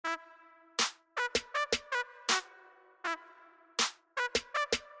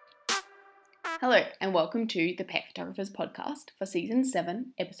Hello and welcome to the Pet Photographers Podcast for Season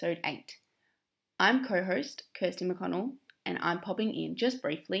 7, Episode 8. I'm co-host Kirsty McConnell and I'm popping in just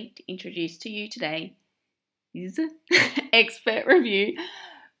briefly to introduce to you today's expert review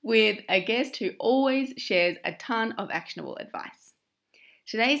with a guest who always shares a ton of actionable advice.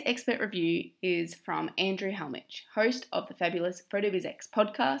 Today's expert review is from Andrew Hellmich, host of the fabulous PhotoBizX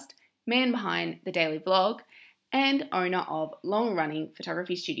podcast, man behind the daily vlog, and owner of long-running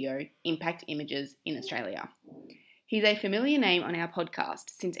photography studio Impact Images in Australia. He's a familiar name on our podcast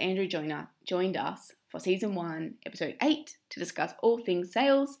since Andrew joined us for Season 1, Episode 8 to discuss all things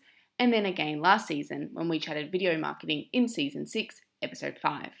sales, and then again last season when we chatted video marketing in Season 6, Episode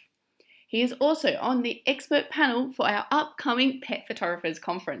 5. He is also on the expert panel for our upcoming Pet Photographers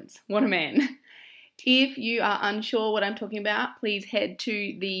Conference. What a man. If you are unsure what I'm talking about, please head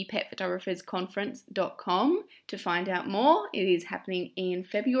to the petphotographersconference.com to find out more. It is happening in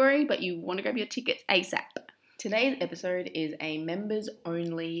February, but you want to grab your tickets ASAP. Today's episode is a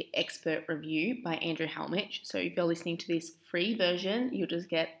members-only expert review by Andrew Hellmich. So if you're listening to this free version, you'll just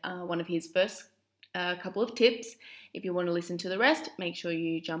get one of his first couple of tips. If you want to listen to the rest, make sure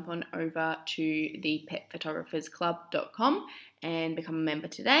you jump on over to the petphotographersclub.com and become a member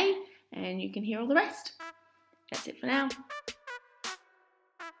today. And you can hear all the rest. That's it for now.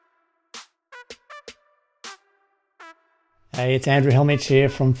 Hey, it's Andrew Hellmich here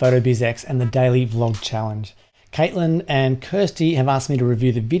from PhotoBizX and the Daily Vlog Challenge. Caitlin and Kirsty have asked me to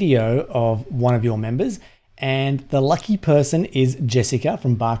review the video of one of your members, and the lucky person is Jessica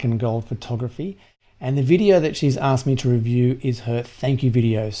from Bark and Gold Photography. And the video that she's asked me to review is her thank you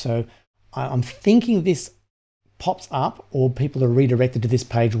video. So I'm thinking this pops up or people are redirected to this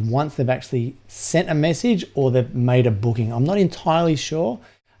page once they've actually sent a message or they've made a booking. I'm not entirely sure,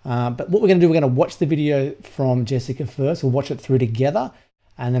 but what we're going to do, we're going to watch the video from Jessica first. We'll watch it through together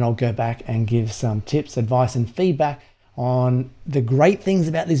and then I'll go back and give some tips, advice and feedback on the great things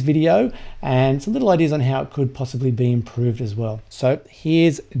about this video and some little ideas on how it could possibly be improved as well. So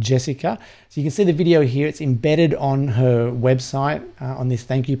here's Jessica. So you can see the video here. It's embedded on her website on this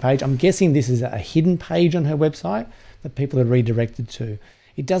thank you page. I'm guessing this is a hidden page on her website that people are redirected to.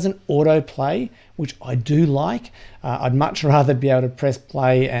 It doesn't autoplay, which I do like. I'd much rather be able to press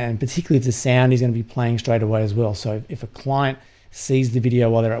play, and particularly if the sound is going to be playing straight away as well. So if a client sees the video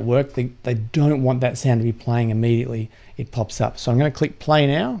while they're at work, they don't want that sound to be playing immediately. It pops up. So I'm going to click play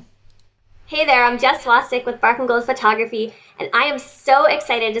now. Hey there, I'm Jess Wassick with Bark and Gold Photography, and I am so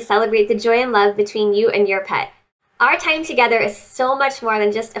excited to celebrate the joy and love between you and your pet. Our time together is so much more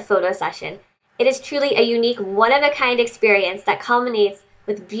than just a photo session. It is truly a unique, one-of-a-kind experience that culminates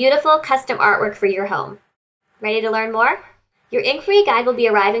with beautiful custom artwork for your home. Ready to learn more? Your inquiry guide will be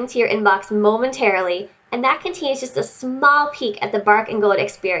arriving to your inbox momentarily, and that contains just a small peek at the Bark and Gold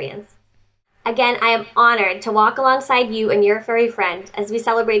experience. Again, I am honored to walk alongside you and your furry friend as we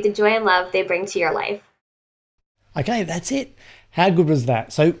celebrate the joy and love they bring to your life. Okay, that's it. How good was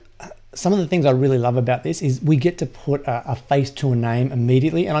that? So some of the things I really love about this is we get to put a face to a name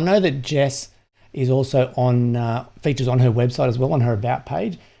immediately. And I know that Jess is also on features on her website as well, on her About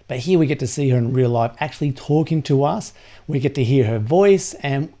page. But here we get to see her in real life actually talking to us. We get to hear her voice,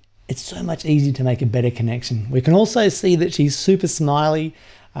 and it's so much easier to make a better connection. We can also see that she's super smiley.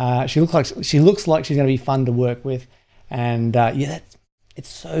 She looks like she's going to be fun to work with, and it's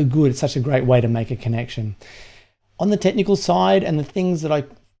so good. It's such a great way to make a connection. On the technical side and the things that I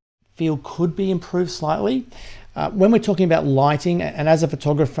feel could be improved slightly, when we're talking about lighting, and as a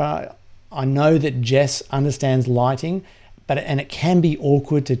photographer, I know that Jess understands lighting, and it can be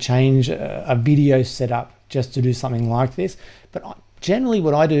awkward to change a video setup just to do something like this. But generally,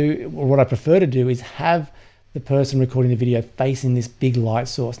 what I do, or what I prefer to do, is have the person recording the video facing this big light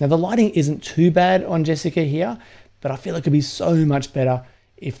source. Now, the lighting isn't too bad on Jessica here, but I feel it could be so much better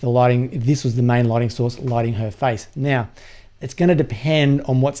if this was the main lighting source lighting her face. Now, it's going to depend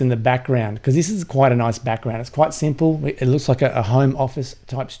on what's in the background, because this is quite a nice background. It's quite simple. It looks like a home office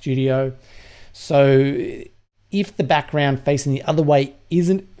type studio. So if the background facing the other way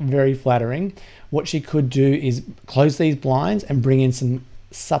isn't very flattering, what she could do is close these blinds and bring in some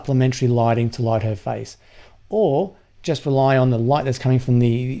supplementary lighting to light her face. Or just rely on the light that's coming from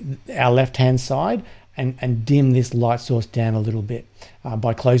our left-hand side and dim this light source down a little bit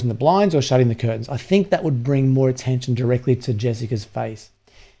by closing the blinds or shutting the curtains. I think that would bring more attention directly to Jessica's face.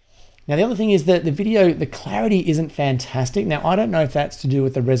 Now, the other thing is that the video, the clarity isn't fantastic. Now, I don't know if that's to do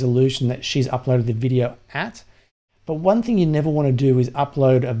with the resolution that she's uploaded the video at, but one thing you never want to do is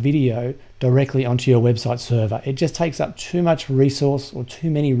upload a video directly onto your website server. It just takes up too much resource or too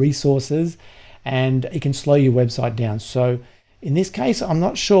many resources, and it can slow your website down. So In this case, I'm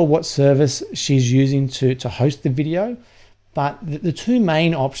not sure what service she's using to host the video, but the two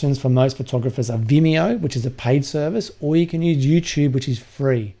main options for most photographers are Vimeo, which is a paid service, or you can use YouTube, which is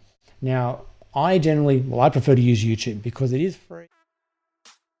free. Now, I prefer to use YouTube because it is free.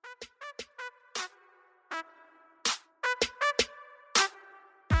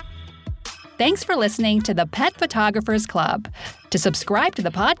 Thanks for listening to the Pet Photographers Club. To subscribe to the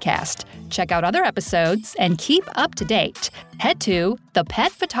podcast, check out other episodes, and keep up to date, head to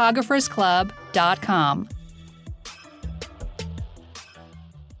thepetphotographersclub.com.